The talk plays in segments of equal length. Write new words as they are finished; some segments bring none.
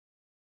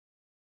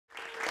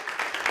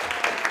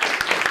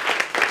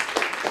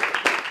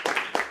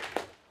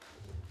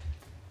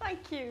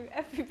Thank you,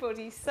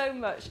 everybody, so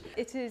much.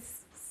 It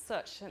is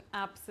such an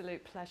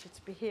absolute pleasure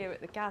to be here at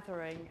the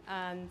gathering,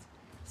 and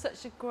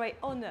such a great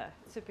honour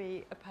to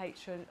be a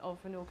patron of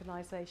an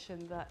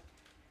organisation that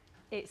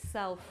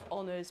itself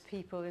honours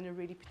people in a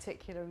really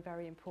particular and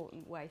very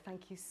important way.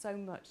 Thank you so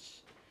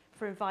much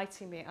for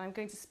inviting me. I'm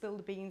going to spill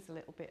the beans a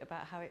little bit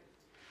about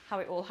how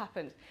it all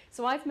happened.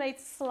 So I've made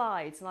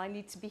slides and I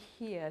need to be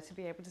here to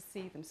be able to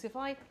see them. So if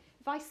I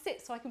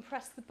sit so I can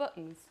press the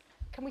buttons,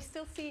 can we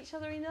still see each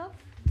other enough?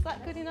 Is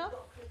that good enough?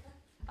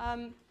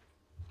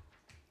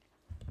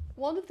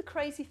 One of the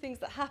crazy things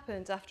that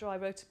happened after I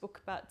wrote a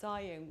book about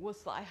dying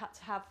was that I had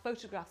to have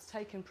photographs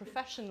taken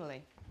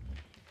professionally.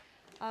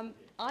 I'm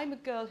a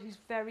girl who's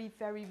very,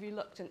 very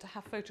reluctant to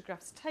have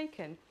photographs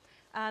taken,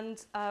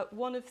 and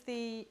one of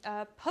the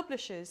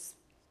publishers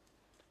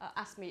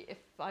asked me if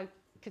I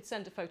could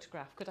send a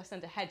photograph. Could I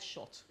send a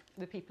headshot to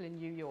the people in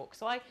New York?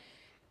 So I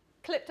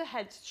clipped a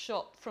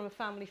headshot from a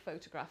family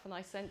photograph and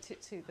I sent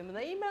it to them, and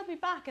they emailed me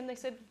back and they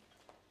said,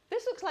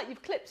 "This looks like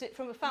you've clipped it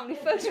from a family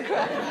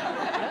photograph."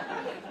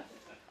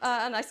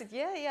 And I said,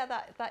 yeah,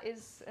 that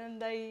is.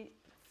 And they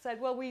said,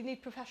 "Well, we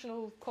need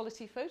professional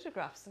quality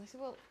photographs." And I said,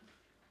 "Well,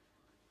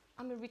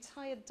 I'm a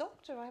retired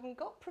doctor. I haven't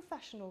got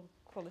professional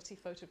quality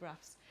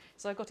photographs."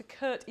 So I got a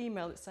curt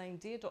email that's saying,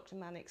 "Dear Dr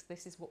Mannix,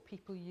 this is what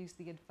people use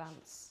the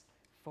advance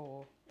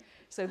for."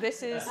 So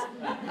this is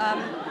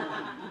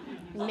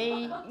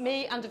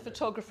me and a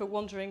photographer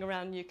wandering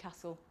around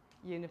Newcastle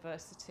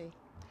University.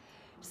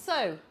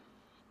 So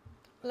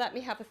let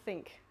me have a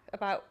think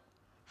about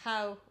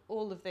how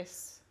all of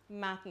this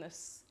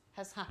madness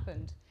has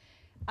happened.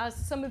 As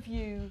some of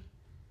you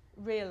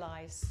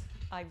realise,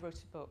 I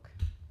wrote a book.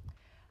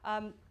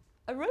 I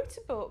wrote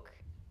a book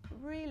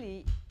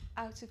really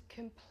out of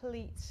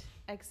complete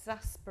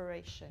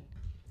exasperation.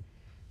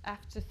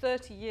 After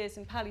 30 years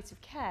in palliative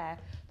care,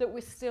 that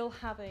we're still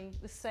having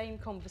the same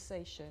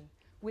conversation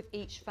with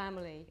each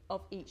family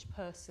of each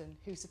person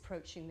who's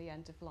approaching the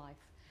end of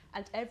life.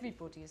 And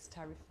everybody is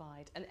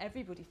terrified, and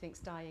everybody thinks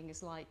dying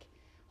is like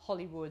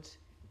Hollywood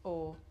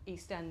or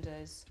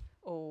EastEnders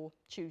or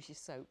Choose Your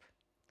Soap.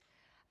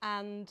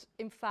 And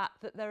in fact,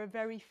 that there are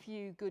very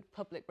few good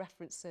public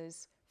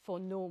references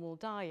for normal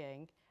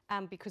dying,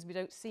 and because we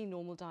don't see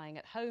normal dying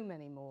at home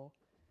anymore,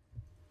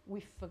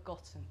 we've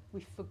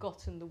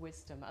forgotten the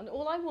wisdom. And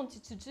all I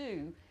wanted to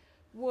do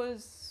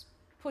was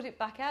put it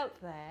back out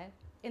there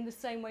in the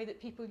same way that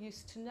people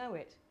used to know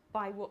it,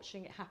 by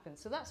watching it happen.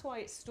 So that's why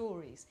it's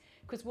stories,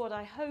 because what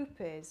I hope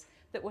is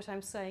that what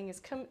I'm saying is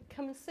come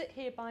and sit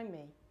here by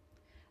me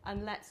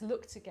and let's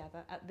look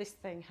together at this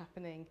thing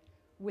happening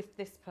with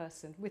this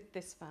person, with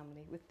this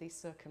family, with these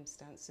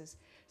circumstances.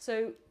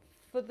 So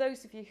for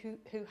those of you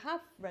who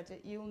have read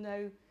it, you'll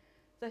know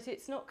that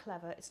it's not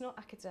clever, it's not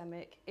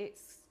academic,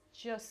 it's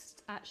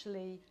just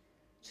actually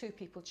two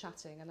people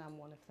chatting, and I'm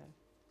one of them.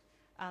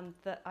 And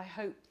that I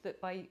hope that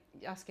by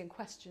asking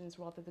questions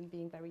rather than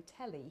being very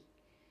telly,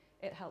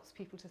 it helps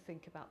people to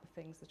think about the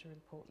things that are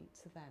important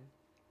to them.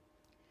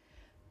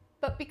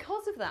 But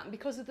because of that, and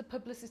because of the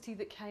publicity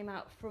that came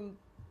out from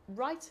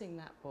writing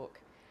that book,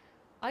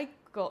 I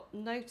got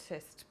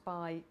noticed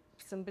by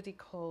somebody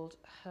called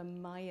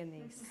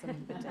Hermione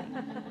somebody.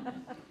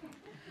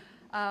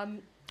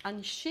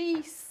 And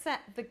she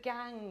set the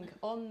gang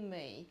on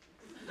me.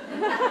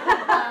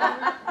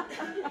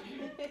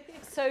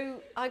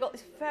 So I got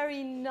this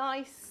very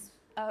nice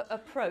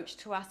approach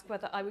to ask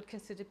whether I would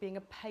consider being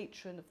a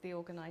patron of the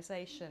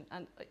organisation.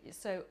 And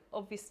so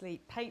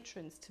obviously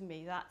patrons to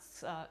me,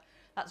 that's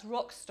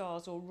rock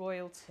stars or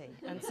royalty.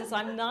 And since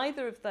I'm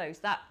neither of those,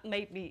 that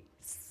made me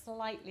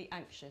slightly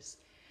anxious.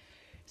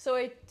 So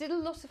I did a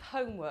lot of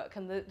homework,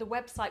 and the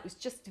website was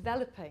just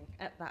developing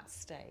at that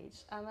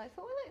stage. And I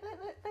thought,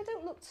 well, they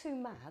don't look too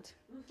mad.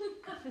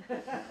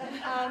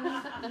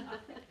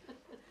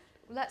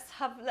 Let's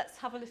have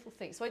a little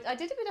think. So I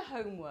did a bit of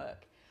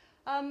homework.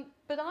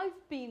 But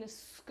I've been a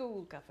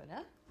school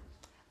governor,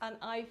 and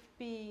I've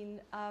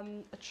been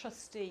a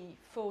trustee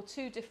for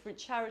 2 different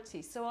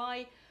charities. So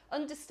I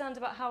understand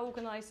about how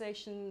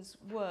organisations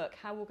work,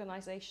 how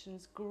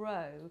organisations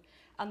grow,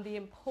 and the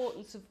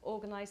importance of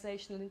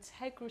organisational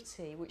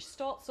integrity, which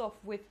starts off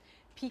with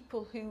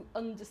people who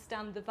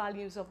understand the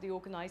values of the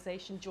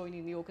organisation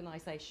joining the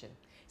organisation.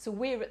 So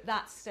we're at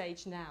that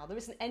stage now. There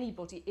isn't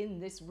anybody in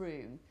this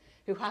room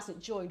who hasn't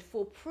joined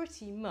for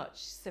pretty much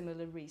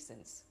similar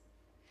reasons.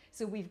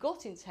 So we've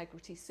got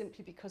integrity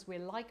simply because we're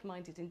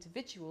like-minded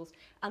individuals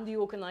and the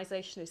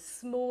organisation is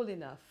small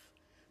enough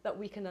that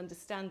we can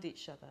understand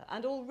each other.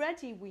 And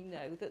already we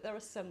know that there are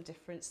some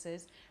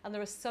differences, and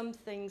there are some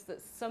things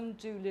that some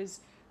doulas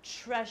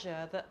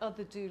treasure that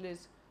other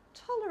doulas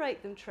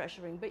tolerate them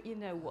treasuring, but you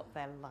know what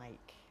they're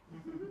like.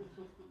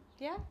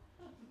 Yeah?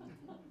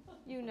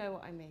 You know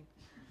what I mean.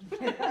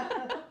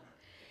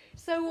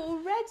 So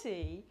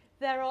already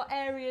there are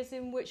areas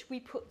in which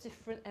we put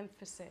different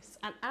emphasis,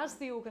 and as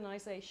the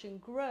organisation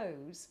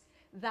grows,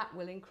 that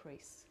will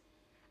increase.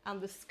 And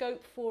the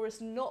scope for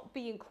us not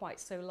being quite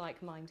so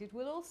like-minded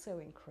will also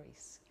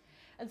increase.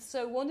 And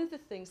so one of the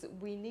things that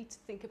we need to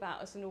think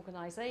about as an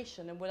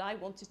organisation, and what I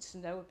wanted to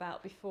know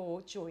about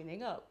before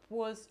joining up,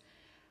 was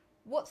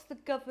what's the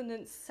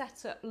governance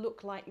setup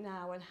look like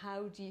now, and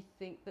how do you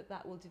think that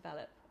that will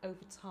develop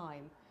over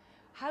time?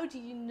 How do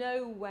you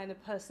know when a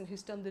person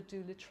who's done the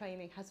doula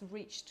training has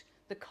reached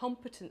the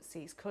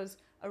competencies? Because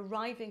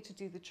arriving to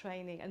do the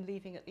training and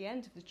leaving at the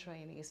end of the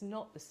training is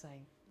not the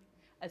same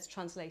as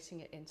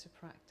translating it into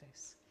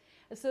practice.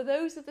 And so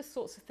those are the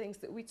sorts of things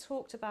that we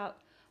talked about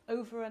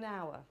over an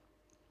hour.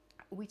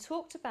 We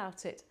talked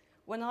about it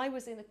when I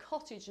was in a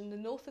cottage in the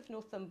north of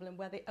Northumberland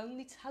where the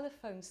only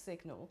telephone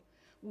signal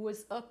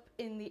was up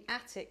in the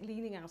attic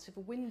leaning out of a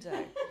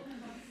window.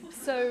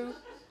 So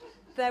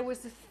there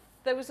was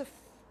a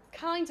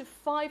kind of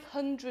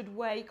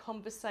 500-way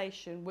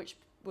conversation, which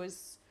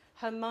was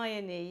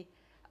Hermione,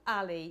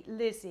 Ali,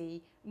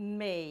 Lizzie,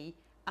 me,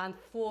 and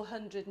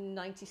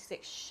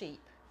 496 sheep.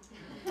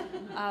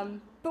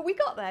 But we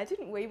got there,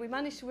 didn't we? We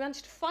managed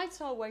to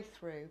fight our way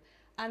through,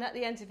 and at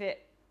the end of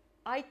it,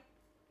 I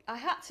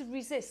had to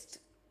resist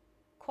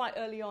quite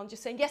early on,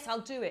 just saying, yes,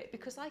 I'll do it,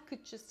 because I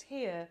could just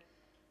hear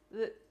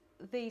that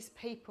these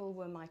people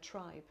were my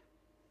tribe,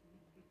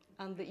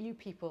 and that you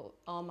people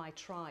are my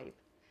tribe.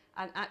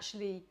 And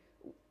actually,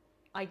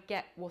 I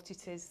get what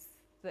it is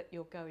that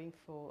you're going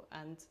for,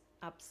 and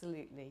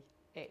absolutely,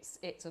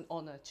 it's an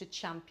honour to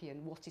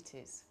champion what it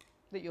is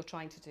that you're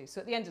trying to do. So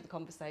at the end of the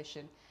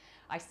conversation,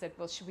 I said,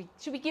 well, should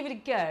we give it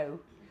a go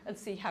and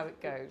see how it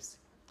goes?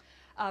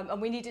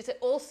 And we needed to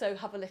also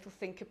have a little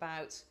think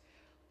about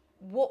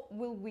what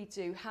will we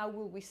do, how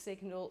will we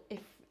signal if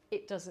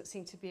it doesn't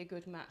seem to be a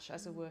good match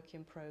as a work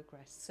in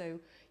progress. So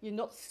you're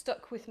not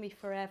stuck with me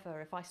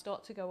forever. If I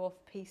start to go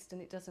off-piste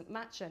and it doesn't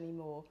match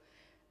anymore,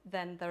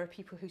 then there are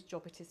people whose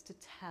job it is to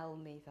tell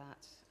me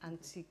that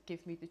and to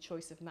give me the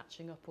choice of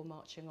matching up or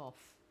marching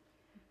off.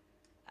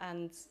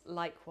 And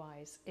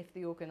likewise, if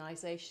the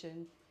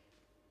organisation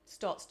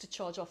starts to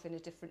charge off in a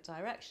different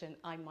direction,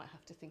 I might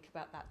have to think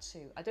about that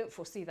too. I don't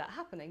foresee that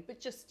happening, but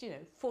just,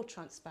 for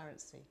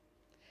transparency.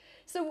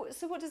 So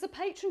what does a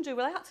patron do?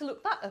 Well, I had to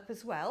look that up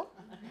as well.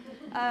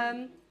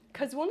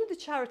 Because one of the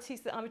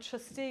charities that I'm a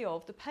trustee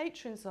of, the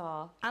patrons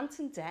are Ant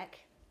and Dec.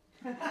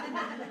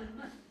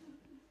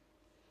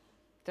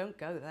 Don't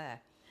go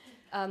there.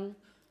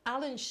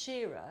 Alan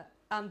Shearer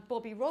and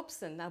Bobby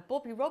Robson. Now,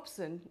 Bobby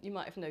Robson, you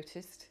might have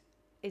noticed,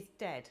 is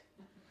dead.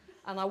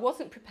 And I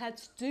wasn't prepared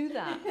to do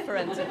that for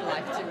End of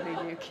Life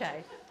Doula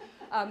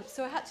UK.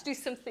 So I had to do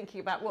some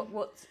thinking about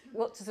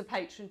what does a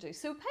patron do.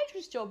 So a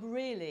patron's job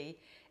really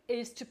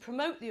is to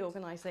promote the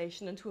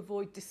organisation and to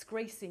avoid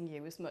disgracing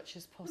you as much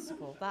as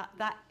possible.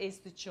 That is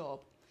the job.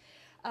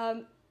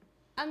 And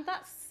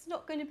that's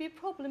not going to be a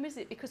problem, is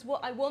it? Because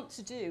what I want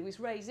to do is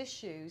raise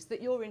issues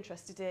that you're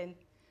interested in,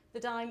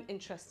 that I'm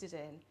interested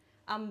in.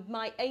 And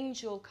my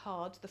angel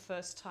card the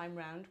first time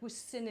round was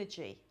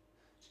synergy.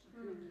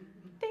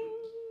 Ding!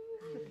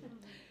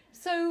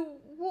 So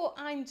what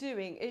I'm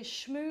doing is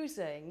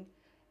schmoozing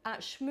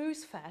at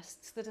schmooze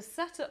fests that are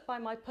set up by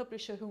my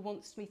publisher who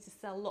wants me to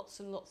sell lots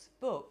and lots of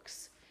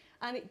books.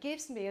 And it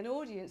gives me an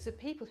audience of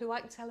people who I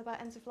can tell about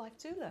End of Life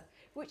Doula,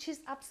 which is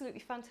absolutely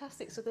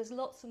fantastic. So there's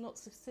lots and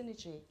lots of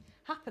synergy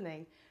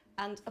happening,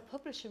 and a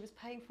publisher is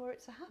paying for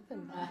it to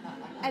happen.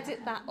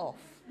 Edit that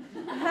off.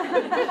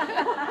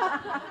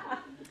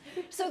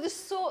 So the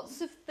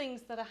sorts of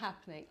things that are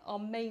happening are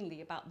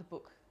mainly about the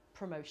book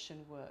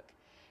promotion work.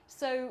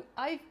 So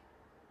I've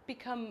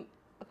become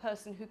a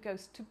person who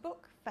goes to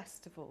book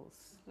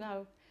festivals.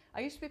 Now,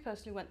 I used to be a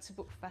person who went to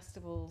book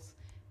festivals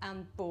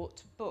and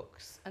bought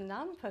books, and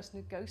now I'm a person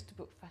who goes to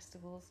book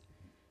festivals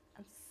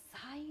and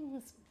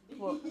signs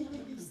books.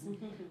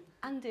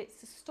 And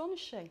it's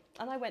astonishing.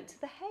 And I went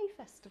to the Hay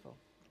Festival,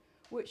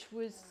 which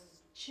was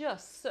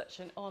just such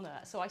an honour.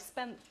 So I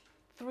spent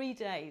 3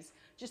 days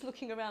just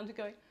looking around and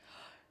going,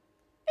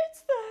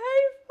 it's the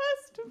Hay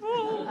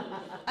Festival!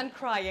 And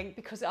crying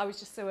because I was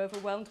just so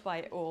overwhelmed by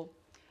it all.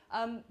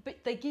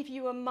 But they give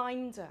you a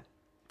minder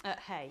at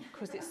Hay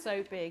because it's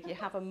so big. You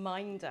have a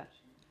minder.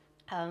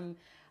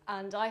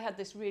 And I had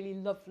this really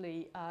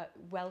lovely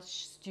Welsh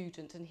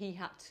student, and he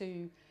had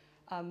to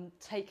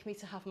take me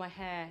to have my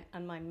hair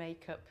and my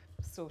makeup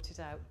sorted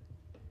out.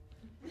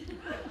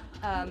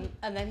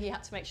 And then he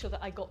had to make sure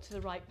that I got to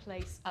the right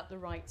place at the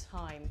right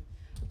time.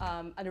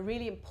 And a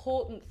really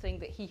important thing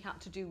that he had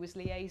to do was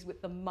liaise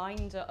with the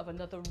minder of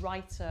another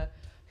writer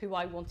who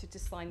I wanted to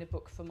sign a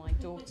book for my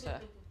daughter,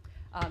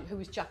 who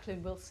was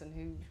Jacqueline Wilson,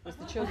 who was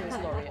the Children's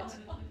Laureate.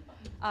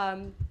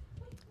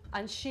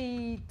 And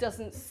she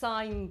doesn't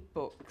sign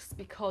books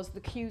because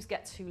the queues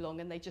get too long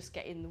and they just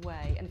get in the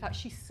way. And in fact,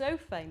 she's so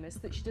famous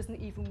that she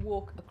doesn't even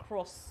walk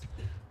across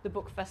the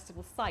book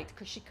festival site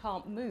because she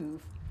can't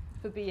move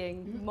for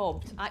being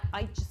mobbed.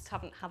 I just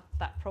haven't had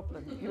that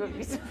problem. You won't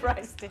be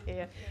surprised to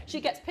hear.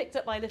 She gets picked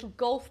up by a little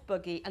golf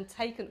buggy and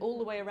taken all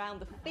the way around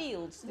the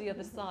field to the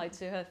other side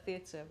to her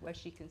theatre where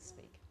she can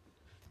speak.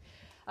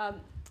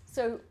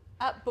 So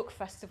at book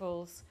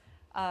festivals,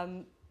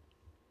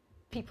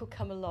 people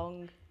come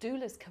along,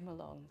 doulas come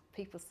along,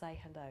 people say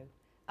hello.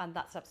 and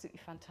that's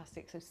absolutely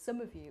fantastic. So some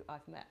of you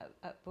I've met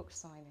at book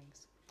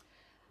signings.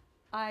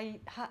 I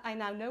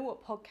now know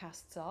what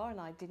podcasts are, and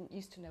I didn't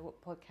used to know what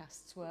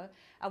podcasts were.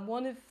 And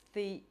one of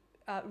the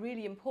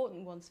really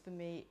important ones for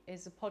me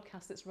is a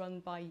podcast that's run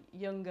by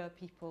younger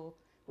people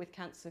with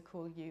cancer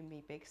called You,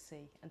 Me, Big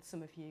C, and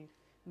some of you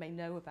may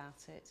know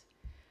about it.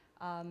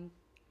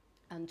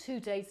 And 2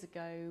 days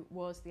ago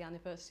was the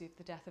anniversary of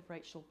the death of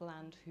Rachel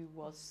Bland, who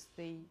was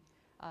the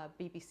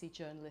BBC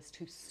journalist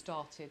who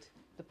started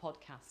the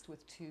podcast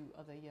with 2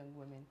 other young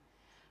women.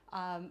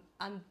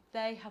 And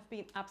they have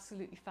been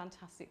absolutely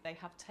fantastic. They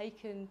have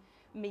taken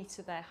me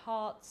to their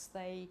hearts.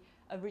 They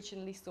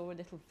originally saw a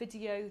little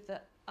video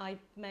that I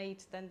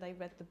made, then they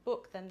read the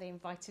book, then they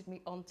invited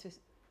me on to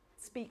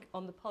speak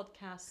on the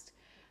podcast.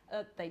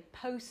 They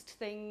post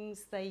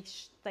things, they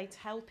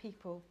tell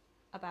people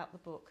about the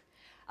book,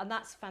 and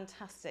that's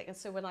fantastic. And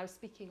so when I was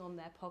speaking on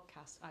their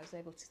podcast, I was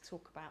able to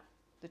talk about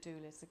the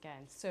doulas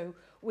again. So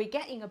we're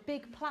getting a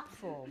big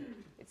platform.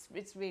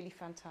 It's really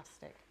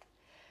fantastic.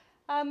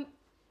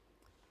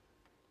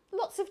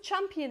 Lots of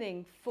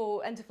championing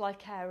for end-of-life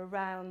care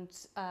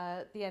around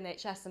the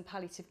NHS and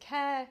palliative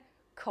care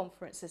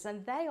conferences,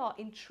 and they are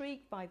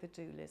intrigued by the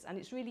doulas, and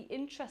it's really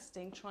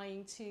interesting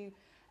trying to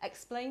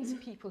explain to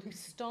people who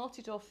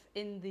started off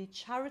in the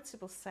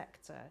charitable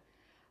sector,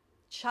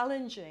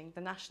 challenging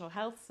the National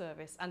Health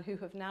Service, and who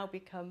have now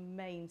become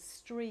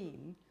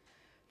mainstream,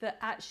 that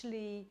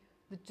actually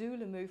the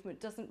doula movement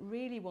doesn't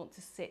really want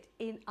to sit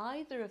in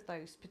either of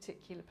those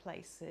particular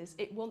places.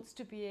 It wants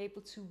to be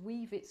able to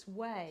weave its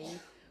way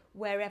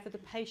wherever the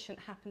patient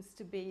happens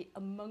to be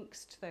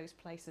amongst those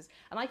places.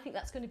 And I think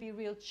that's going to be a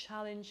real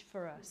challenge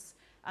for us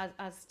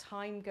as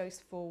time goes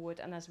forward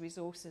and as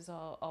resources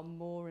are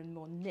more and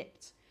more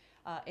nipped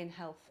in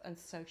health and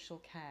social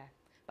care.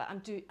 But I'm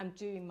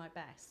doing my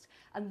best.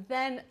 And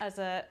then as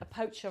a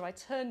poacher, I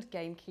turned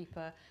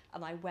gamekeeper,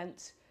 and I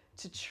went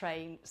to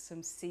train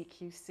some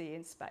CQC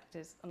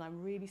inspectors. And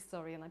I'm really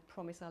sorry, and I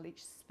promise I'll eat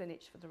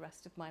spinach for the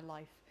rest of my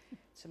life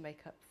to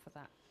make up for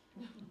that.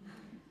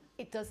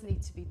 It does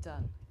need to be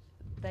done.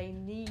 They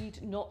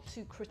need not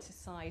to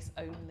criticise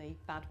only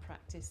bad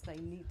practice, they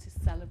need to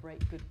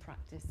celebrate good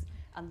practice,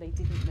 and they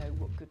didn't know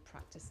what good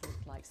practice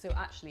looked like. So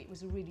actually it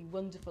was a really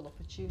wonderful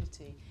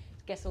opportunity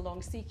to get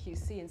along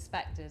CQC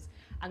inspectors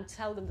and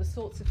tell them the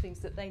sorts of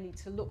things that they need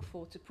to look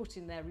for to put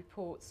in their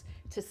reports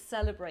to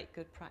celebrate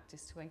good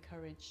practice, to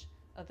encourage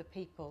other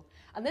people.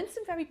 And then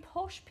some very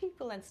posh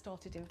people then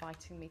started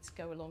inviting me to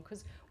go along,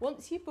 because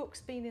once your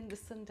book's been in the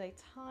Sunday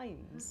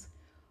Times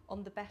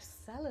on the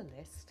bestseller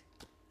list,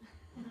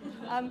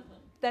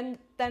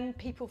 then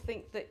people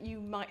think that you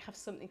might have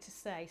something to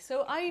say.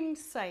 So I'm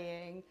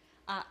saying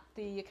at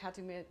the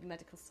Academy of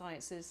Medical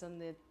Sciences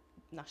and the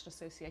National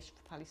Association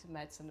for Palliative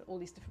Medicine and all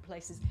these different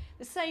places,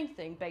 the same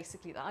thing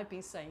basically that I've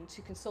been saying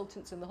to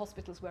consultants in the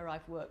hospitals where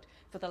I've worked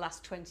for the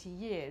last 20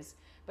 years.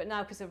 But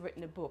now, because I've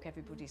written a book,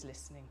 everybody's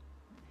listening.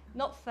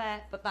 Not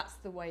fair, but that's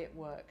the way it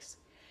works.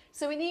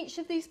 So in each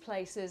of these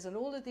places and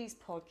all of these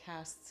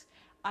podcasts,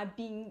 I've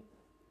been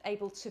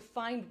able to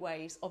find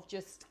ways of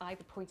just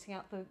either pointing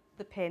out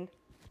the pin,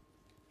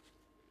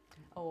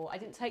 or I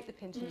didn't take the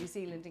pin to New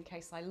Zealand in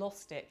case I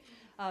lost it.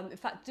 In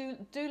fact,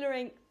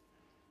 doulaing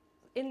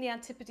in the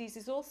Antipodes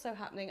is also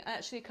happening.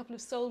 Actually, a couple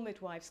of soul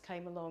midwives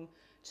came along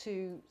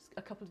to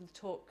a couple of the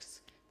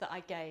talks that I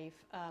gave,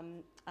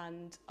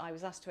 and I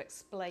was asked to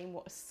explain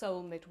what a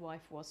soul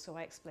midwife was, so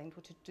I explained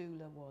what a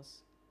doula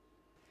was.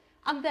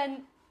 And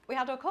then we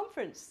had our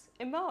conference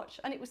in March,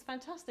 and it was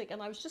fantastic.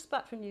 And I was just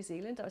back from New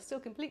Zealand. I was still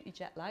completely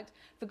jet lagged,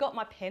 forgot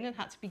my pin and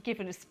had to be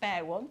given a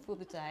spare one for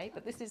the day,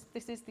 but this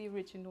is the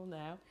original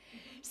now.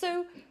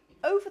 So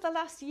over the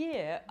last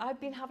year, I've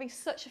been having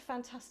such a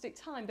fantastic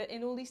time, but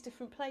in all these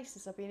different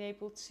places, I've been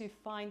able to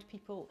find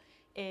people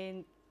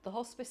in the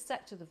hospice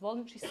sector, the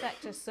voluntary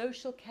sector,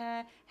 social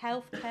care,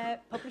 healthcare,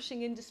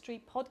 publishing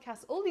industry,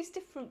 podcasts, all these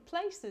different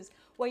places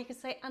where you can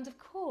say, and of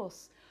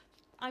course,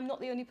 I'm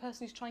not the only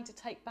person who's trying to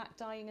take back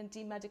dying and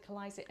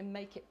demedicalise it and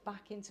make it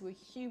back into a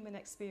human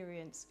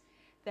experience.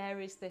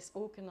 There is this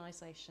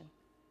organisation,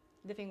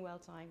 Living Well,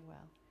 Dying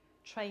Well,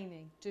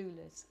 training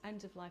doulas,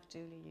 End of Life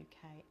Doula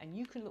UK, and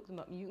you can look them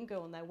up and you can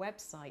go on their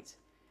website,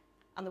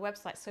 and the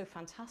website's so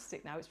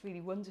fantastic now, it's really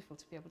wonderful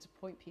to be able to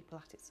point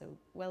people at it. So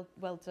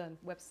well done,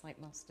 website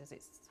masters,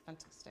 it's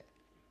fantastic.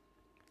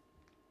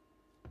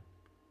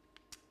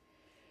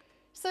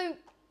 So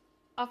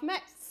I've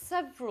met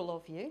several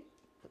of you.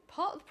 But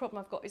part of the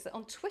problem I've got is that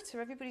on Twitter,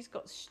 everybody's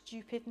got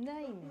stupid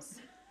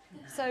names.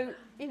 So,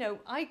 you know,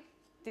 I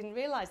didn't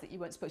realise that you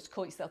weren't supposed to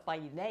call yourself by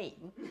your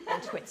name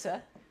on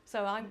Twitter.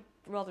 So I'm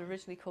rather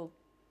originally called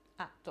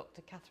at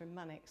Dr Kathryn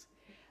Mannix.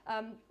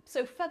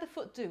 So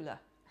Featherfoot Doula.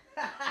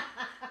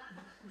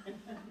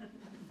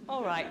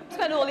 All right,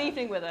 spent all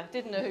evening with her,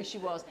 didn't know who she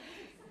was.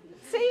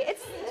 See,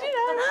 it's, you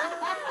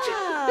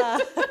know.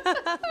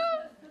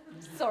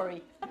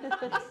 Sorry.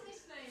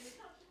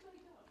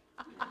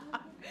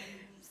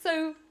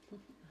 So,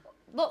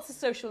 lots of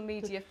social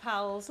media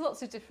pals,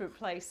 lots of different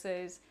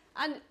places.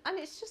 And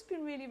it's just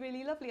been really,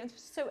 really lovely. And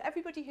so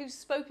everybody who's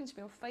spoken to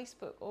me on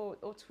Facebook or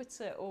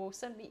Twitter or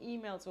sent me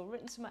emails or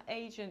written to my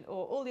agent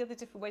or all the other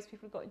different ways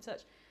people have got in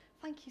touch,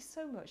 thank you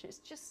so much. It's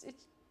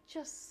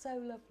just so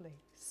lovely,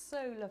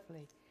 so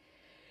lovely.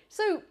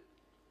 So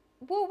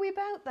what are we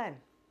about then?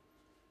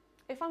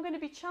 If I'm going to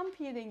be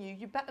championing you,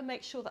 you better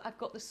make sure that I've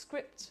got the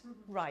script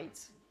right.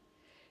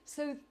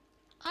 So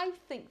I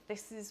think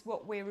this is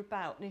what we're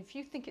about. And if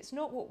you think it's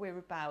not what we're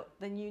about,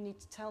 then you need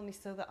to tell me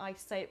so that I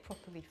say it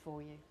properly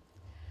for you.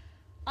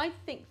 I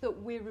think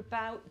that we're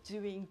about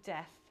doing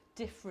death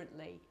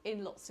differently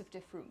in lots of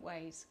different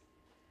ways.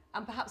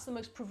 And perhaps the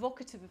most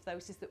provocative of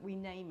those is that we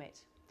name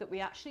it, that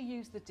we actually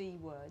use the D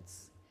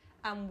words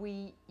and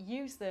we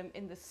use them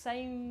in the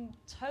same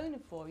tone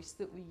of voice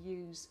that we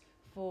use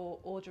for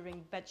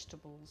ordering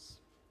vegetables.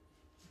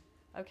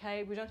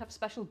 Okay, we don't have a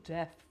special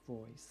deaf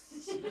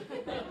voice.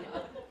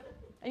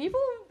 And you've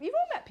all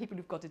met people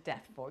who've got a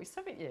deaf voice,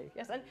 haven't you?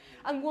 Yes,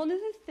 and one of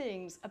the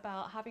things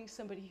about having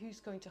somebody who's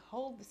going to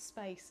hold the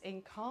space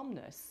in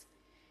calmness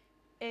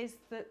is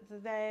that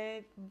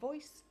their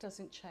voice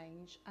doesn't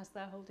change as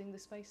they're holding the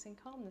space in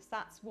calmness.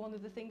 That's one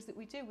of the things that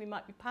we do. We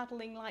might be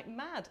paddling like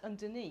mad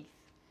underneath,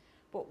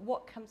 but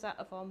what comes out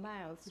of our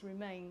mouths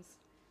remains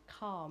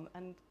calm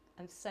and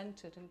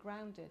centred and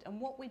grounded. And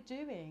what we're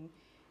doing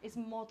is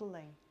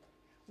modelling.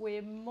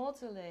 We're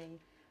modelling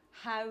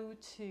how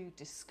to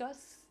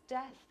discuss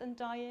death and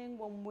dying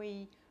when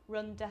we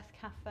run death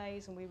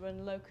cafes and we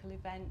run local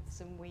events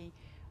and we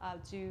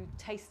do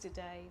taster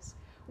days.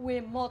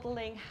 We're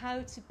modelling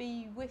how to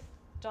be with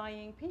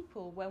dying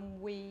people when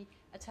we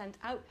attend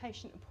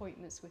outpatient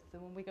appointments with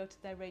them, when we go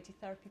to their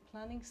radiotherapy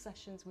planning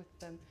sessions with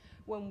them,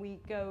 when we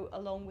go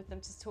along with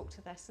them to talk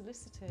to their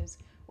solicitors,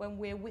 when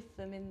we're with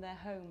them in their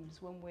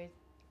homes, when we're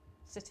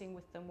sitting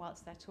with them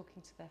whilst they're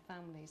talking to their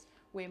families.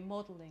 We're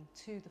modelling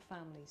to the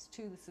families,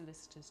 to the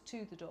solicitors,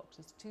 to the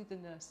doctors, to the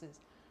nurses,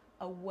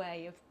 a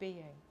way of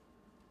being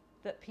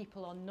that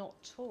people are not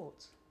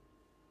taught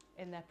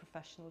in their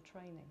professional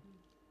training.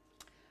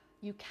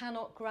 You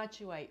cannot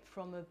graduate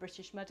from a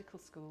British medical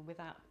school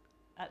without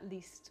at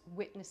least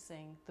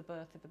witnessing the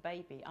birth of a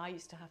baby. I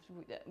used to have to,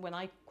 when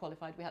I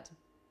qualified, we had to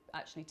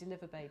actually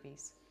deliver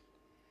babies.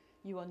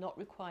 You are not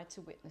required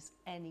to witness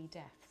any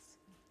deaths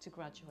to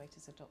graduate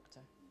as a doctor.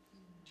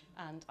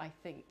 And I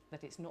think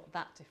that it's not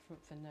that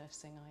different for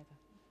nursing either.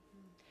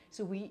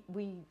 So we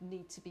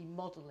need to be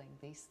modelling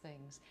these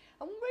things.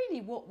 And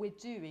really what we're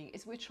doing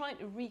is we're trying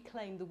to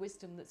reclaim the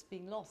wisdom that's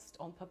being lost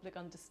on public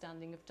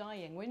understanding of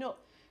dying. We're not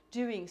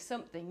doing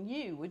something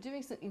new, we're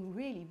doing something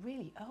really,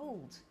 really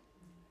old.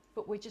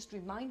 But we're just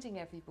reminding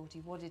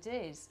everybody what it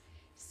is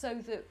so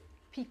that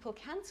people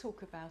can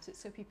talk about it,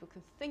 so people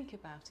can think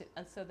about it,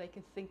 and so they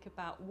can think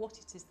about what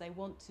it is they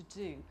want to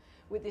do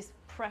with this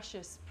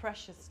precious,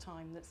 precious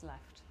time that's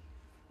left.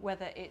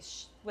 Whether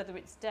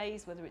it's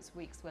days, whether it's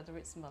weeks, whether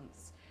it's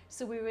months.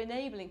 So we're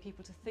enabling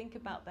people to think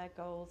about their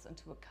goals and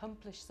to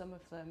accomplish some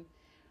of them.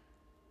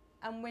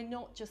 And we're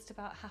not just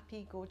about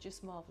happy,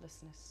 gorgeous,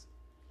 marvellousness.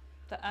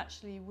 That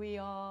actually we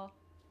are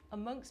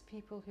amongst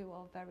people who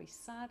are very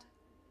sad,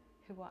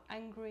 who are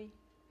angry,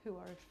 who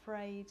are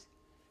afraid,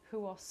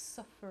 who are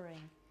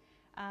suffering.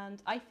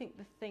 And I think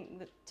the thing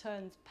that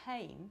turns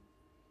pain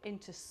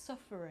into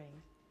suffering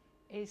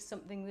is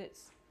something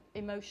that's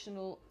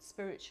emotional,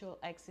 spiritual,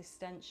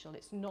 existential.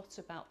 It's not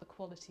about the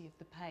quality of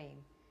the pain.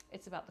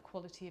 It's about the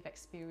quality of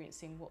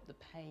experiencing what the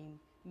pain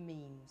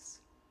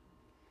means.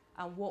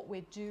 And what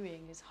we're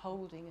doing is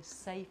holding a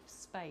safe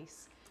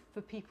space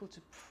for people to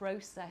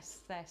process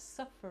their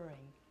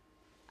suffering.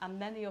 And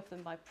many of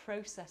them, by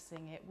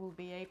processing it, will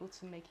be able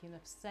to make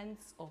enough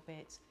sense of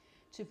it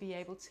to be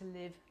able to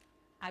live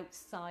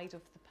outside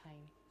of the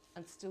pain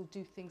and still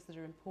do things that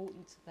are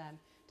important to them,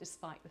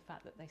 despite the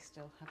fact that they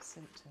still have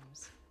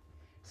symptoms.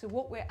 So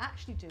what we're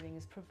actually doing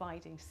is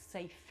providing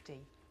safety.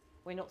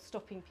 We're not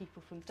stopping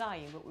people from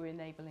dying, but we're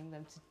enabling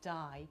them to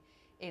die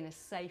in a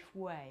safe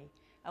way.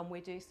 And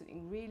we're doing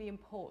something really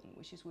important,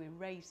 which is we're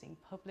raising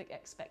public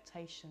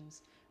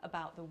expectations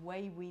about the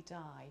way we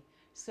die,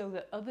 so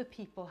that other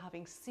people,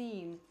 having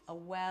seen a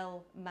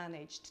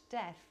well-managed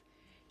death,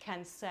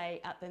 can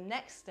say at the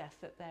next death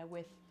that they're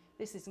with,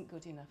 this isn't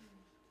good enough.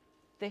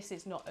 This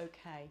is not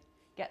okay.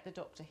 Get the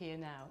doctor here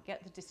now.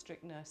 Get the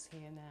district nurse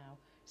here now.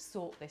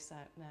 Sort this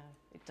out now.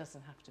 It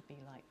doesn't have to be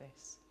like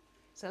this.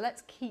 So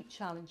let's keep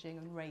challenging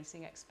and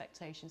raising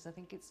expectations. I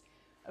think it's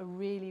a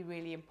really,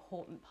 really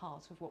important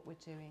part of what we're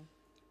doing.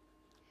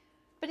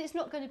 But it's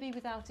not going to be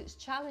without its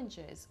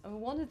challenges.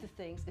 And one of the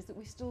things is that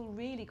we've still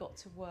really got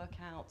to work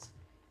out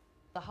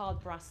the hard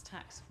brass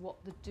tacks of what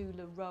the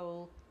doula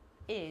role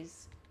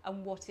is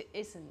and what it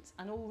isn't.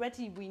 And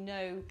already we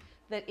know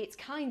that it's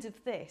kind of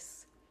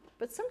this,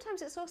 but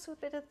sometimes it's also a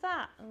bit of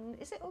that. And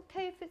is it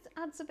okay if it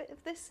adds a bit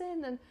of this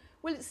in? And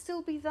will it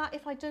still be that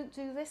if I don't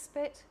do this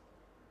bit?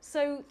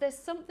 So there's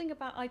something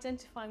about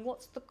identifying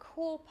what's the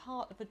core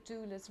part of a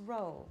doula's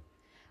role,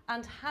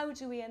 and how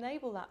do we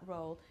enable that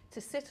role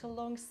to sit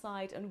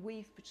alongside and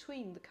weave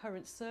between the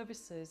current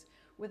services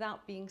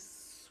without being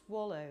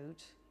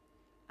swallowed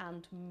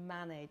and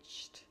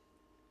managed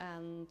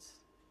and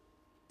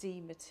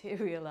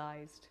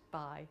dematerialised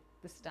by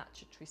the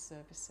statutory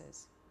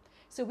services.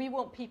 So we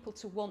want people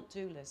to want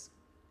doulas.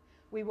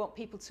 We want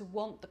people to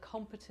want the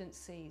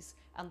competencies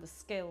and the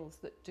skills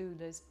that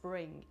doulas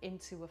bring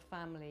into a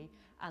family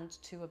and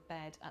to a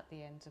bed at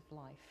the end of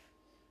life.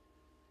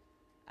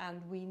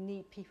 And we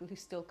need people who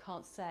still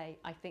can't say,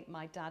 I think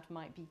my dad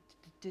might be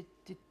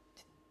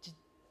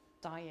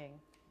dying,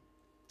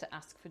 to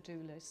ask for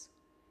doulas.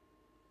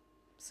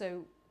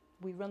 So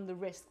we run the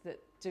risk that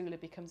doula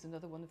becomes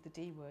another one of the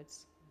D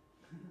words.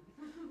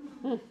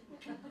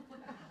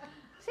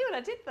 See what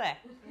I did there?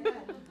 Yeah.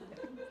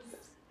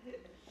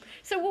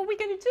 So what are we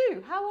going to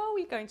do? How are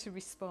we going to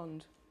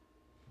respond?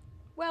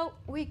 Well,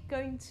 we're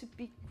going to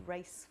be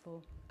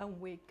graceful, and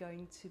we're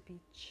going to be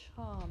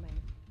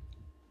charming,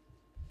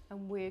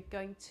 and we're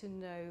going to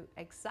know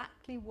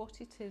exactly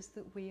what it is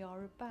that we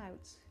are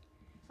about,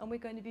 and we're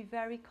going to be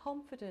very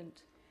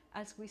confident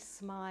as we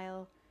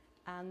smile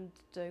and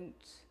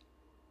don't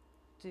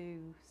do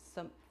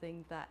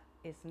something that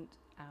isn't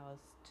ours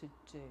to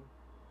do.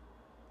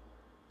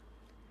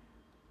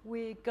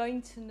 We're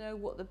going to know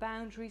what the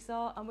boundaries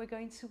are, and we're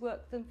going to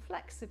work them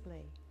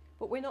flexibly.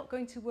 But we're not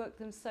going to work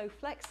them so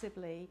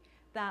flexibly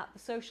that the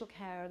social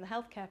care and the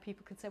healthcare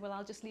people can say, well,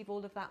 I'll just leave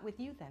all of that with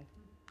you then.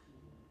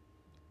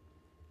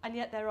 And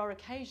yet there are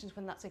occasions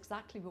when that's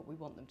exactly what we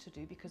want them to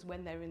do, because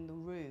when they're in the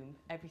room,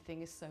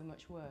 everything is so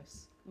much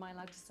worse. Am I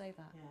allowed to say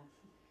that?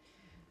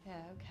 Yeah.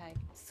 Yeah, okay.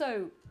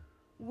 So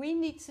we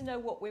need to know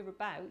what we're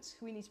about.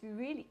 We need to be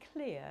really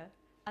clear.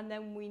 And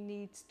then we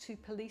need to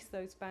police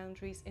those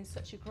boundaries in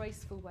such a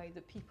graceful way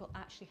that people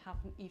actually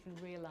haven't even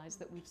realised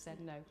that we've said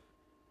no.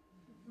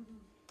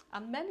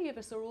 And many of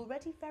us are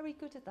already very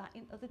good at that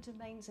in other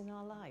domains in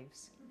our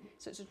lives.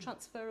 So it's a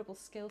transferable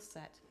skill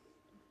set.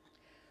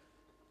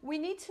 We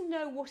need to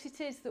know what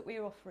it is that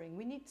we're offering.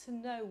 We need to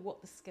know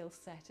what the skill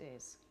set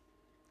is.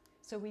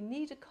 So we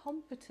need a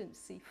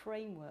competency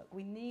framework.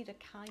 We need a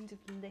kind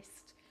of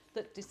list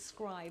that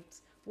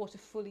describes what a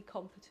fully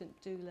competent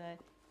doula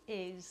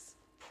is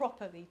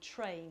properly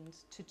trained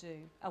to do,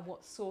 and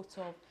what sort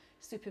of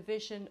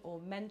supervision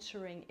or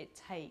mentoring it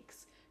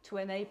takes to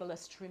enable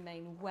us to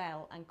remain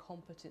well and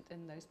competent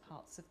in those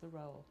parts of the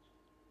role.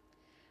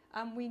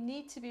 And we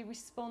need to be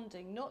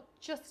responding not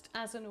just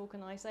as an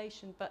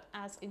organisation but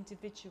as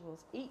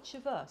individuals. Each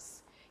of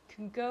us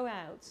can go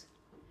out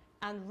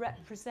and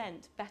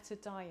represent better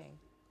dying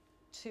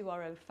to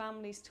our own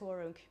families, to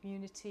our own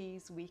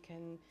communities. We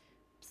can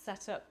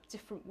set up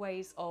different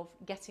ways of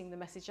getting the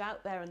message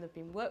out there, and there have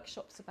been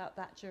workshops about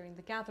that during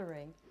the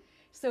gathering,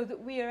 so that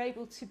we are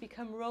able to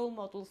become role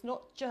models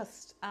not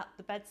just at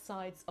the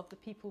bedsides of the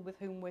people with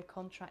whom we're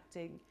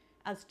contracting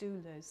as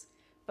doulas,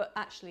 but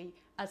actually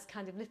as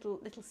kind of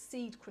little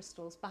seed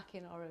crystals back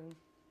in our own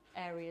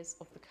areas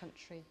of the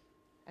country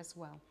as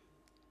well.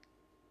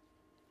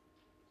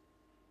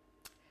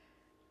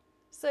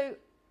 So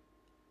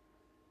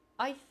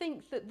I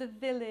think that the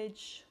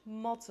village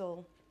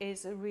model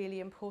is a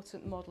really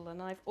important model,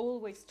 and I've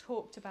always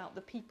talked about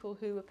the people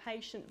who a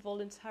patient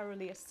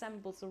voluntarily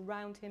assembles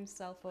around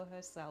himself or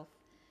herself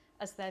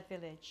as their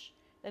village.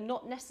 They're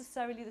not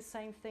necessarily the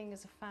same thing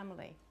as a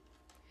family.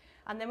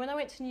 And then when I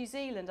went to New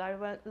Zealand, I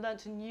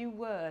learnt a new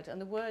word, and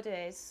the word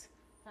is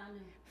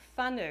whānau.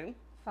 Whānau.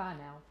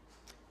 Whānau.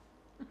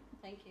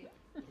 Thank you.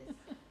 Yes.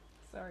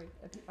 Sorry,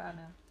 it's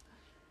whānau.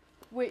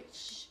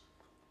 Which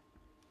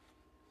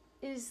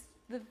is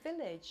the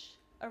village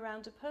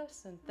around a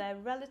person, their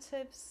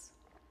relatives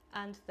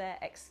and their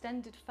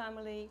extended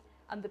family,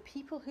 and the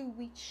people who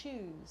we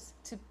choose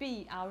to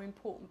be our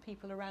important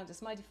people around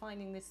us. Am I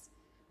defining this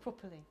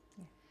properly?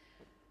 Yeah.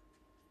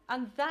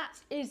 And that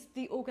is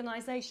the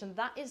organisation,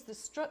 that is the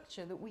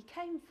structure that we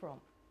came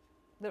from,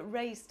 that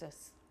raised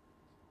us,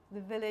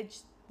 the village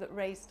that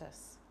raised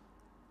us.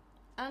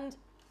 And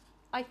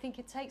I think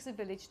it takes a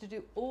village to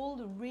do all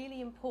the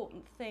really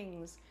important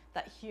things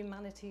that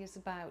humanity is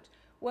about.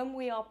 When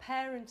we are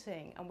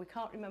parenting and we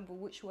can't remember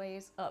which way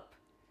is up,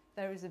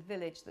 there is a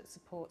village that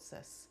supports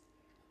us.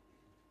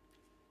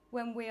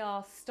 When we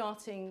are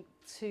starting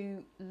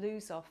to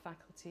lose our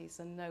faculties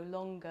and no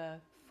longer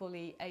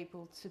fully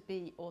able to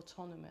be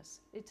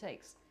autonomous, it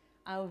takes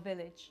our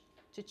village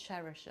to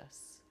cherish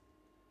us.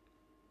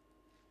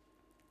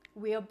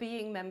 We are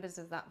being members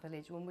of that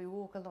village when we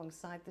walk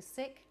alongside the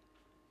sick,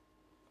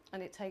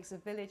 and it takes a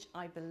village,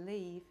 I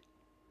believe,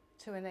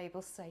 to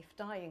enable safe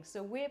dying.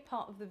 So we're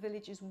part of the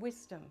village's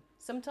wisdom.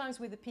 Sometimes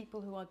we're the people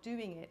who are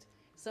doing it.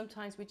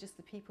 Sometimes we're just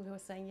the people who are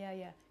saying,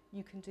 yeah,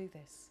 you can do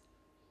this.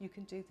 You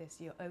can do this.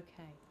 You're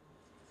okay.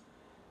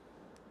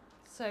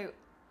 So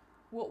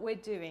what we're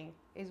doing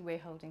is we're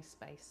holding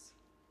space.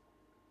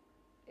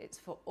 It's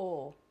for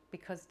all,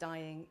 because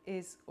dying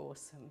is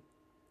awesome,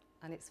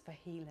 and it's for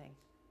healing,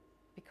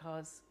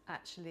 because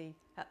actually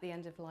at the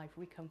end of life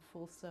we come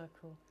full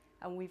circle,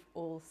 and we've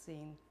all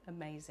seen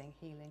amazing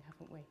healing,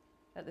 haven't we?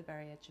 At the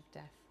very edge of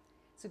death.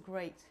 It's a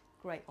great,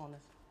 great honour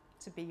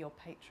to be your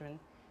patron.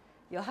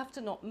 You'll have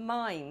to not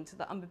mind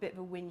that I'm a bit of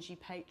a whingy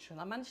patron.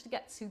 I managed to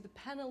get to the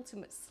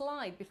penultimate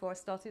slide before I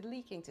started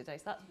leaking today,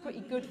 so that's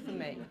pretty good for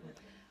me.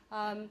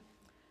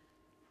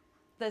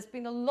 There's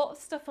been a lot of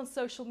stuff on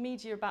social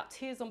media about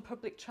tears on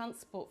public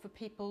transport for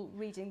people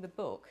reading the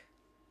book.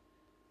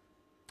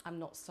 I'm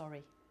not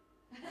sorry.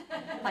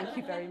 Thank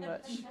you very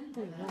much.